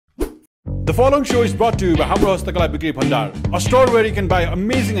The following show is brought to you by Hamro Hastakala Bikri Bhandar, a store where you can buy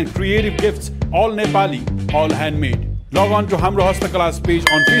amazing and creative gifts, all Nepali, all handmade. Log on to Hamro Hastakala's page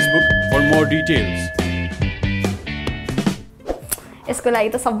on Facebook for more details. यसको लागि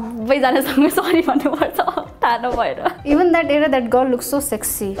त सबैजनासँग sorry भन्नुपर्छ थाहा नभएर even that era that girl looks so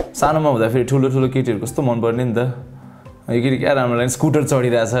sexy सानोमा हुँदा फेरि ठुलो ठुलो केटीहरु कस्तो मन पर्ने नि त यो केटी क्या राम्रो लाग्छ स्कुटर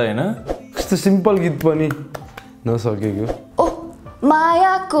चढिरहेछ हैन कस्तो सिम्पल गीत पनि नसकेको ओ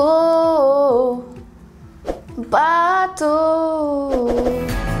मायाको बाटो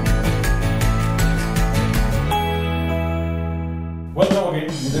Welcome again,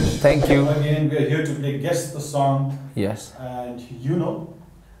 Nidesh. Thank you. Again, we are here to play Guess the Song. Yes. And you know,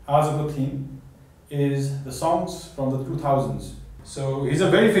 our theme is the songs from the 2000's. So he's a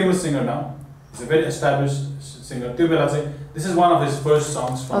very famous singer now. He's a very established singer. This is one of his first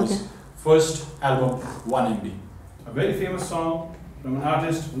songs from his first album, 1MB. A very famous song from an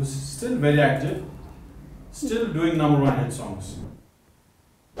artist who's still very active, still doing #1 hit songs.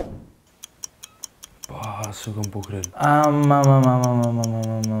 Sugam Pokhrel.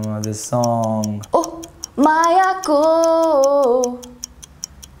 This song. Oh, Mayako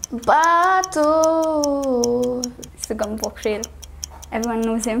Bato. Sugam Pokhrel. Everyone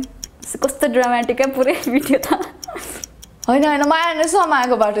knows him. Kosto dramatic hai pure video tha. हैन हैन माया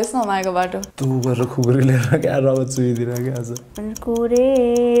समाएको बाटो समाएको बाटो तु गरेर खुकुरी लिएर क्या रगत चुइदिरा के आज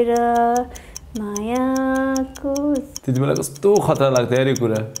कुरेर मायाको त्यतिबेला कस्तो खतरा लाग्थ्यो यार यो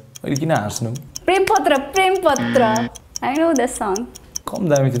कुरा अहिले किन हाँस्नु प्रेम पत्र I know this song कम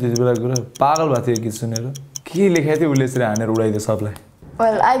दामी थियो त्यतिबेला कुरा पागल भएको थियो गीत सुनेर के लेखेको थियो उले यसरी हानेर उडाइदियो सबलाई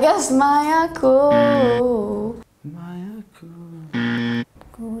well I guess मायाको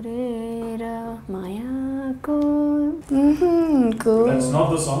कुरेर मायाको That's not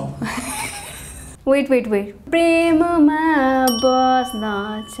the song. Wait. प्रेममा बस्न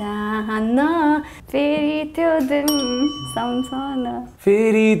चाहन्न फेरि त्यो दिन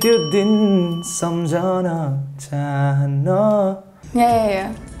सम्झन चाहन्न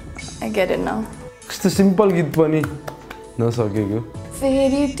Yeah, I get it now. कस्तो सिम्पल गीत पनि नसकेको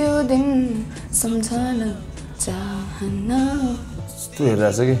फेरि त्यो दिन सम्झन चाहन्न यस्तो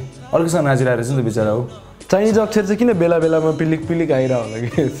हेरिरहेछ कि अर्कोसँग नाचिरहेको रहेछ नि त बिचरा हो चाइनिज अक्षर चाहिँ किन बेला बेलामा पिलिक आइरह होला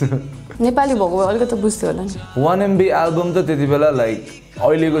कि नेपाली भएको भए अलिकति बुझ्थ्यो होला नि 1MB एल्बम त त्यतिबेला लाइक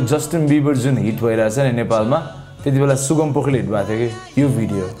अहिलेको जस्टिन बिबर जुन हिट भइरहेछ नि नेपालमा त्यतिबेला सुगम पोखरेल हिट भएको थियो कि यो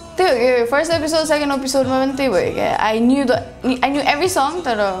भिडियो त्यो फर्स्ट एपिसोड सेकेन्ड एपिसोडमा पनि त्यही भयो क्या आई न्यू एभ्री सङ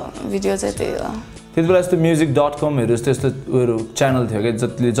तर भिडियो चाहिँ त्यही हो त्यतिबेला यस्तो music.com-हरू यस्तो उयोहरू च्यानल थियो कि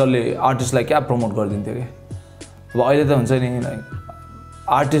जसले आर्टिस्टलाई क्या प्रमोट गरिदिन्थ्यो कि अब अहिले त हुन्छ नि लाइक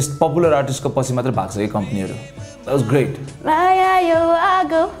आर्टिस्ट पपुलर आर्टिस्टको पछि मात्र भाग्छ कि कम्पनीहरू द्याट वाज ग्रेट माया यो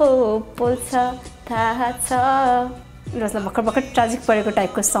आगो हो पोल्छ थाहा छ जसलाई भर्खर ट्राजिक परेको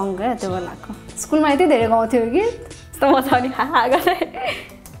टाइपको सङ क्या त्यो बेलाको स्कुलमा यति धेरै गाउँथ्यो कि यस्तो मजा नि हा गर्दै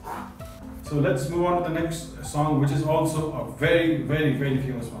So let's move on to the next song, which is also a very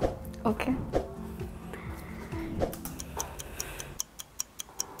famous one. Okay.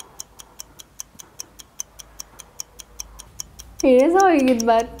 Here's how you get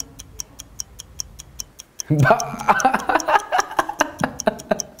back.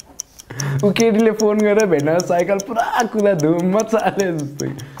 केटीले फोन गरेर भेट्न साइकल पुरा कुदा धुम मचाले जस्तै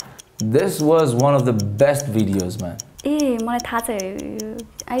This was one of the best videos, man. मलाई थाहा छ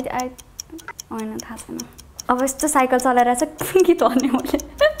होइन थाहा छैन अब यस्तो साइकल चलाइरहेछ गीत भन्ने मैले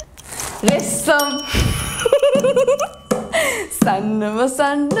रेशम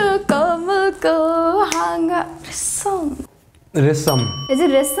सानो कमलको हाँगा रेशम Is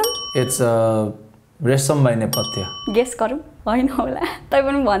it Resham It's Resham by नेपथ्य गेस गरौँ होइन होला तै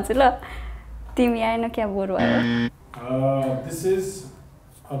पनि भन्छु ल तिमी आएन क्या बोर भयो This is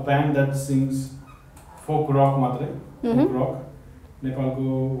a band that sings folk rock matrai. Folk rock. Nepalko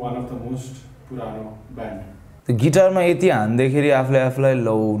one of the most purano band. The गिटारमा यति हान्दाखेरि आफूलाई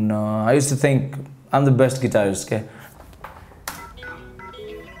लौ न I used to think I'm the best guitarist के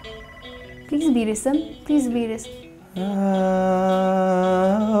Please be रेशम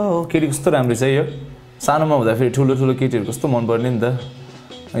केटी कस्तो राम्रो छ यो सानोमा हुँदा फेरि ठुलो केटीहरु कस्तो मन पर्ने नि त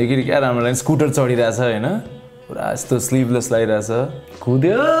यो केटी क्या राम्रो लाग्छ स्कुटर चढिरहेछ हैन पुरा यस्तो स्लिभलेस लागिरहेछ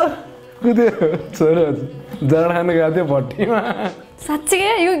कुद्यो छोरा जाड खान गएको थियो भट्टीमा साच्चै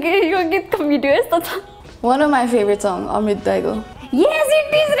यो गीतको भिडियो यस्तो छ One of my favorite song Amrit दाइको Yes it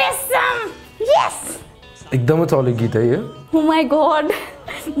is Resham Yes एकदमै चले गीत है यो Oh my god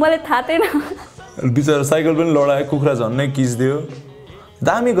मलाई थाहा थिएन बिचारा साइकल पनि लडायो कुखुरा झन्नै किच्दियो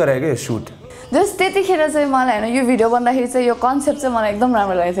दामी गरायो के शूट जस्ट त्यतिखेर चाहिँ मलाई हैन यो भिडियो भन्दाखेरि चाहिँ यो कन्सेप्ट चाहिँ मलाई एकदम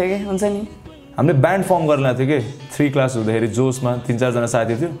राम्रो लागेको थियो के हुन्छ नि हामीले ब्यान्ड फर्म गर्न लाग्थ्यो कि 3 क्लास हुँदाखेरि जोसमा 3-4 जना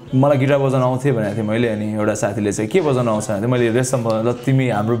साथी थियो मलाई गिटार बजाउन आउँथ्यो भनेको थिएँ मैले अनि एउटा साथीले चाहिँ के बजाउन आउँछ भने मैले रेसम बजाउन ल तिमी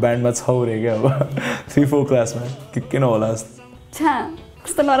हाम्रो ब्यान्डमा छौ रे क्या अब 3-4 क्लासमा के नहोला छा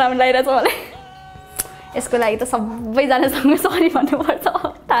कस्तो नराम्रो लागिरहेछ मलाई यसको लागि त सबैजनासँग सरी भन्नुपर्छ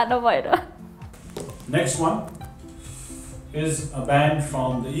थाहा नभएर Next one is a band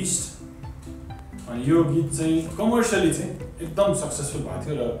from the east and यो गीत चाहिँ कमर्शियली चाहिँ एकदम सक्सेसफुल भएको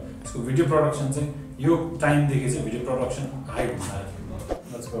थियो र यसको भिडियो प्रोडक्सन चाहिँ यो टाइमदेखि चाहिँ भिडियो प्रोडक्सन हाई हुन लाग्यो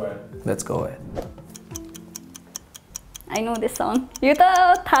Let's go ahead I know this song यो त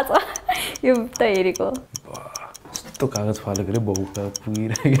थाहा छ यो त हेरेको यस्तो कागज फालेको रे बहुका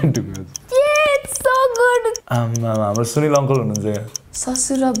पुगिरहेको ढुङ्गा It's so good हाम्रो सुनिल अङ्कल हुनुहुन्छ यहाँ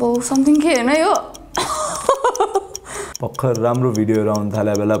ससुरा बाउ समथिङ के हैन यो भर्खर राम्रो भिडियोहरू आउनु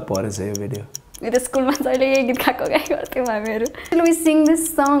थाले बेला परेछ यो भिडियो मेरो स्कुलमा जहिले यही गीत गाएको गर्थ्यौँ हामीहरू We sing this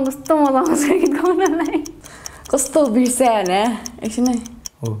song कस्तो मजा आउँछ गीत गाउनलाई कस्तो बिर्स्या हैन एकछिन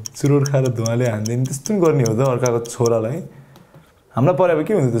हो चुरोट खाएर धुवाले हान्दिन त्यस्तो पनि गर्ने हो त अर्काको छोरालाई हामीलाई परे अब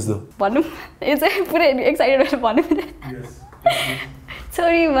के हुन्छ त्यस्तो भनौँ यो चाहिँ पुरै एक्साइटेड भएर भन्नु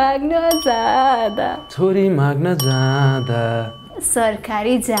छोरी माग्न जाँदा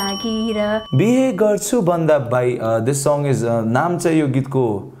सरकारी जागिर बिहे गर्छु भन्दा बाई दिस सङ इज नाम चाहिँ यो गीतको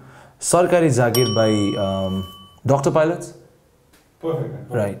सरकारी जागिर by doctor pilots Perfect.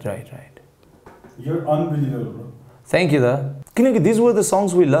 Right You're unbelievable bro. Thank you दा किनकि these were the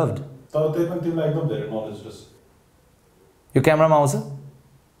songs we लभड तर त्यही पनि तिमीलाई एकदम धेरै नलेज रहेछ यो क्यामेरामा आउँछ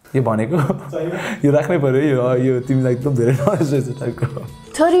यो भनेको यो राख्नै पर्यो यो तिमीलाई एकदम धेरै नलेज रहेछ टाइपको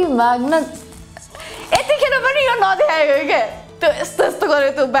छोरी माग्न यतिखेर पनि यो नदेखाएको के त्यो यस्तो यस्तो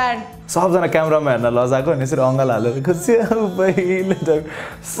गर्यो त्यो ब्यान्ड सबजना क्यामेरामा हेर्न लजाएको अनि यसरी अङ्गाल हालेर खोज्यो पहिले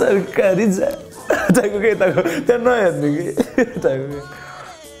सरकारी टाइपको के यताको त्यहाँ नहेर्ने कि टाइपको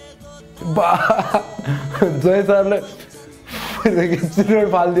बा जय सरले चिरोट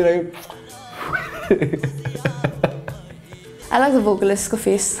फालिदिरहेको I like the vocalistको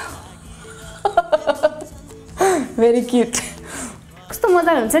face very cute कस्तो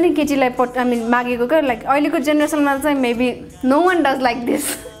मजा हुन्छ नि केटीलाई मागेको क्या लाइक अहिलेको जेनेरेसनमा चाहिँ maybe no one does like this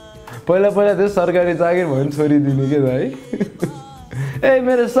पहिला त्यो सरकारी जागिर भयो नि छोरी दिने के भाइ ए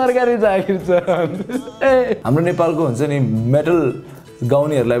मेरो सरकारी जागिर छ ए हाम्रो नेपालको हुन्छ नि मेटल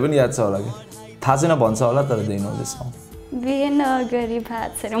गाउनेहरूलाई पनि याद छ होला कि थाहा छैन भन्छ होला तर दिन आउँदैछ बिहे नगरी भात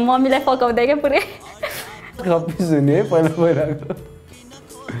छैन मम्मीलाई पकाउँदै क्या पुरै कपिस हुने है पहिलाको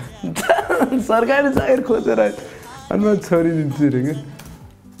सरकारी जागिर खोजेर अनि म छोरी दिन्छु रे कि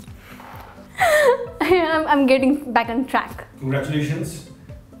I'm getting back on track. Congratulations.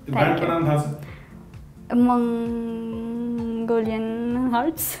 The band का नाम था sir? Mongolian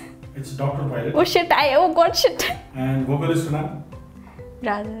Hearts. It's Dr. Pilot. Oh shit! Oh god shit. And vocalist का नाम?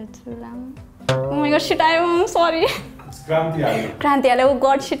 Rajachulam. Oh my god shit! I'm sorry. It's Kranti Alya. Kranti Alya. Oh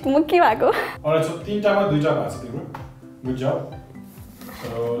god shit! म के भएको? Alright, so 3 टामा 2 टा भएको छ तिम्रो. Good job. So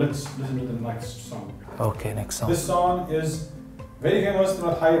let's listen to the next song. Okay, next song. This song is very famous.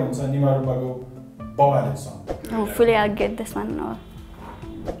 तिम्रो थाहै हुन्छ Nima रुपाको Bawale song. Hopefully I'll get this one now.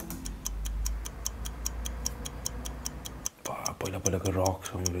 पहिलाको रक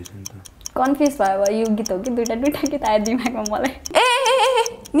सङ रहेछ नि त कन्फ्युज भयो यो गीत हो कि दुईटा गीत आयो दिमागमा मलाई ए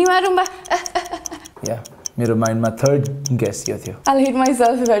निमा रुम्बा या मेरो माइन्डमा थर्ड गेस यो थियो I'll hit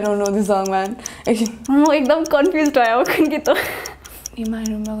myself if I don't know this song man म एकदम कन्फ्युज भयो कुन गीत हो निमा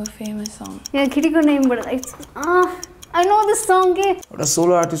रुम्बाको फेमस सङ यहाँ खिडीको नेमबाट I know this song के एउटा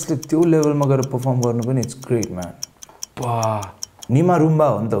सोलो आर्टिस्टले त्यो लेभलमा गएर परफर्म गर्नु पनि इट्स ग्रेट म्यान वाह निमा रुम्बा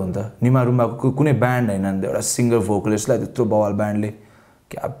हो नि त निमा रुम्बाको कुनै ब्यान्ड हैन नि एउटा सिङ्गर भोकलिस्टलाई त्यत्रो बवाल ब्यान्डले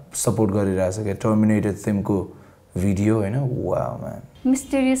क्या सपोर्ट गरिरहेछ क्या टर्मिनेटेड थीमको भिडियो हैन wow man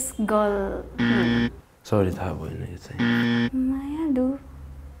mysterious girl sorry थाहा भएन यो चाहिँ मायालु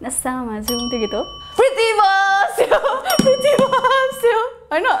नसामा जुम त्यो गीत हो प्रीति बस्यो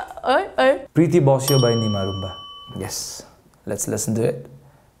हैन प्रीति बस्यो by Nima Rumba yes let's listen to it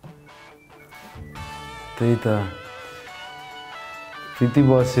त्यही त प्रीति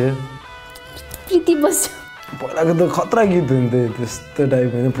बस्यो पहिलाको त खतरा गीत हुन्थ्यो त्यस्तो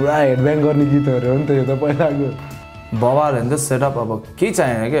टाइप होइन पुरा हेडब्याङ गर्ने गीतहरू हो नि त यो त पहिलाको बवाल होइन त सेटअप अब केही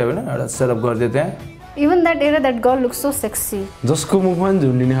चाहिएन क्या होइन एउटा सेटअप गरिदियो त्यहाँ even that era that girl looks so sexy जसको मुखमा पनि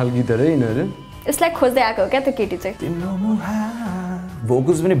झुन्डिने खालको गीतहरू यिनीहरू यसलाई खोज्दै आएको हो क्या त्यो केटी चाहिँ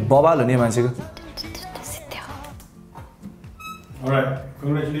भोकल्स पनि बवाल हो नि मान्छेको Alright,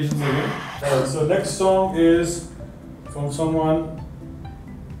 congratulations again. So next song is from someone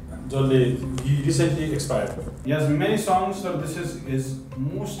he recently expired. He has many songs, so this is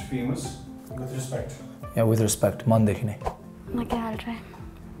most famous with respect. Yeah, with respect. मनदेखि नै Okay, I'll try.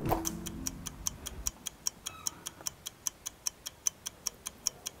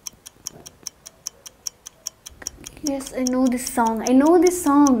 Yes, I know this song. I know this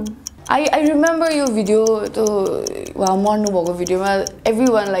song. I remember your video to Marnu bhako video ma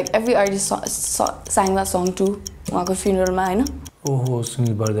everyone like every artist sang that song too उहाँको funeral ma हैन ओहो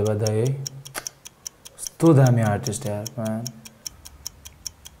सुनिल बर्देवा दाइ है कस्तो दामी artist यार man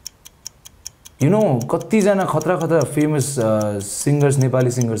you know कति जना खतरा खतरा फेमस सिंगर्स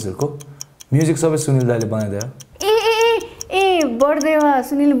नेपाली सिंगर्सहरुको म्युजिक सबै सुनिल दाइले बनाइदियो ए बर्देवा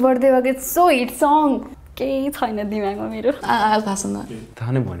सुनिल बर्देवाको सो हिट सङ केही छैन दिमागमा मेरो I'll pass on that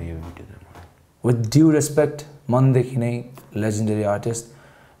थाहा नै भने यो भिडियो with due respect मनदेखि नै legendary artist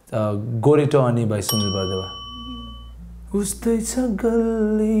गोरेटो अनि भाइ सुनिल बर्देवा उस्तै छ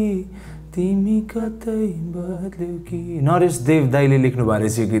गल्ली तिमी कतै बदल्यौ कि नरेश देव दाइले लेख्नु भएको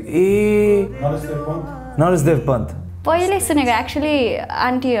रहेछ यो गीत नरेश देव पन्त पहिले सुनेको actually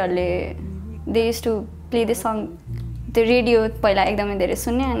आन्टीहरूले they use to play this song त्यो रेडियो पहिला एकदमै धेरै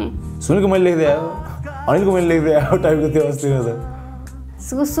सुन्ने अनि सुनेको मैले लेख्दै आयो अनिलको मैले लेख्दै आयो टाइपको त्यो अस्ति त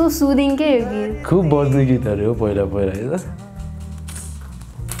सो सुदिङ के यो गीत खूब बज्ने गीतहरू हो पहिला पहिला है त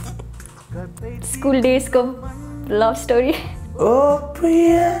स्कुल डेजको लभ स्टोरी ओ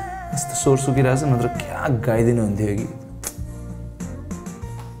प्रिया यस्तो स्वर सुकिरहेछ नत्र क्या गाइदिनु हुन्थ्यो कि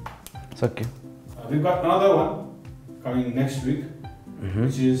सक्यो We've got another one coming next week,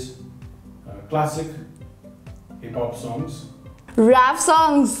 which is classic hip-hop songs. rap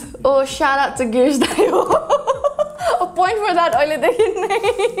songs oh shout out to Girish Dayo a point for that अहिले देखि नै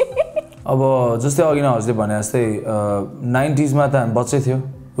अब जस्तै अघि नै हजुरले भने जस्तै 90s मा त हामी बच्चै थियो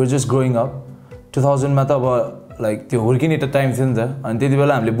we're just growing up 2000 मा त अब लाइक त्यो हुर्किने त टाइम थियो नि त अनि त्यति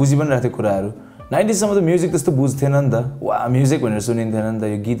बेला हामीले बुझि पनि राख्थ्यो कुराहरू 90s सम्म त म्युजिक त्यस्तो बुझ्थेन नि त वा म्युजिक भनेर सुनिन्थेन नि त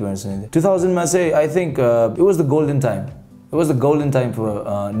यो गीत भनेर सुनिन्थ्यो 2000 मा चाहिँ I think it was the golden time It was the golden time for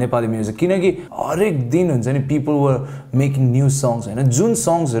Nepali music. किनकि हरेक दिन हुन्छ नि people were making new songs हैन जुन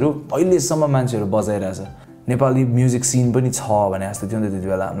सङ्ग्सहरु अहिले सम्म मान्छेहरु बजाइरहेछ नेपाली म्युजिक सिन पनि छ भने जस्तो थियो नि त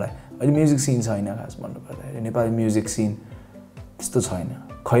त्यतिबेला हामीलाई अहिले म्युजिक सिन छैन खास भन्नु पर्दा नेपाली म्युजिक सिन त्यस्तो छैन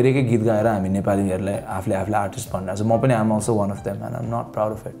खैरेकै गीत गाएर हामी नेपालीहरुलाई आफूले आर्टिस्ट भनिरहेछ म पनि am also one of them and I'm not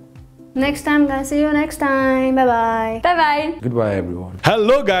proud of it. Next time guys, see you next time. Bye bye. Bye bye. Goodbye everyone.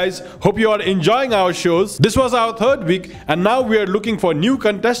 Hello guys, hope you are enjoying our shows. This was our third week and now we are looking for new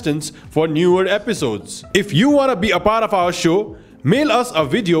contestants for newer episodes. If you want to be a part of our show, mail us a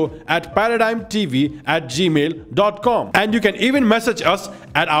video at paradygmtv@gmail.com and you can even message us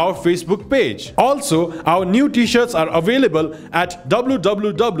at our Facebook page. Also, our new t-shirts are available at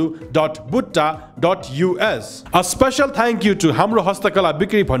www.butta.us. A special thank you to Hamro Hastakala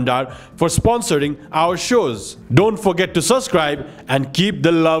Bikri Bhandar for sponsoring our shows. Don't forget to subscribe and keep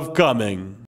the love coming.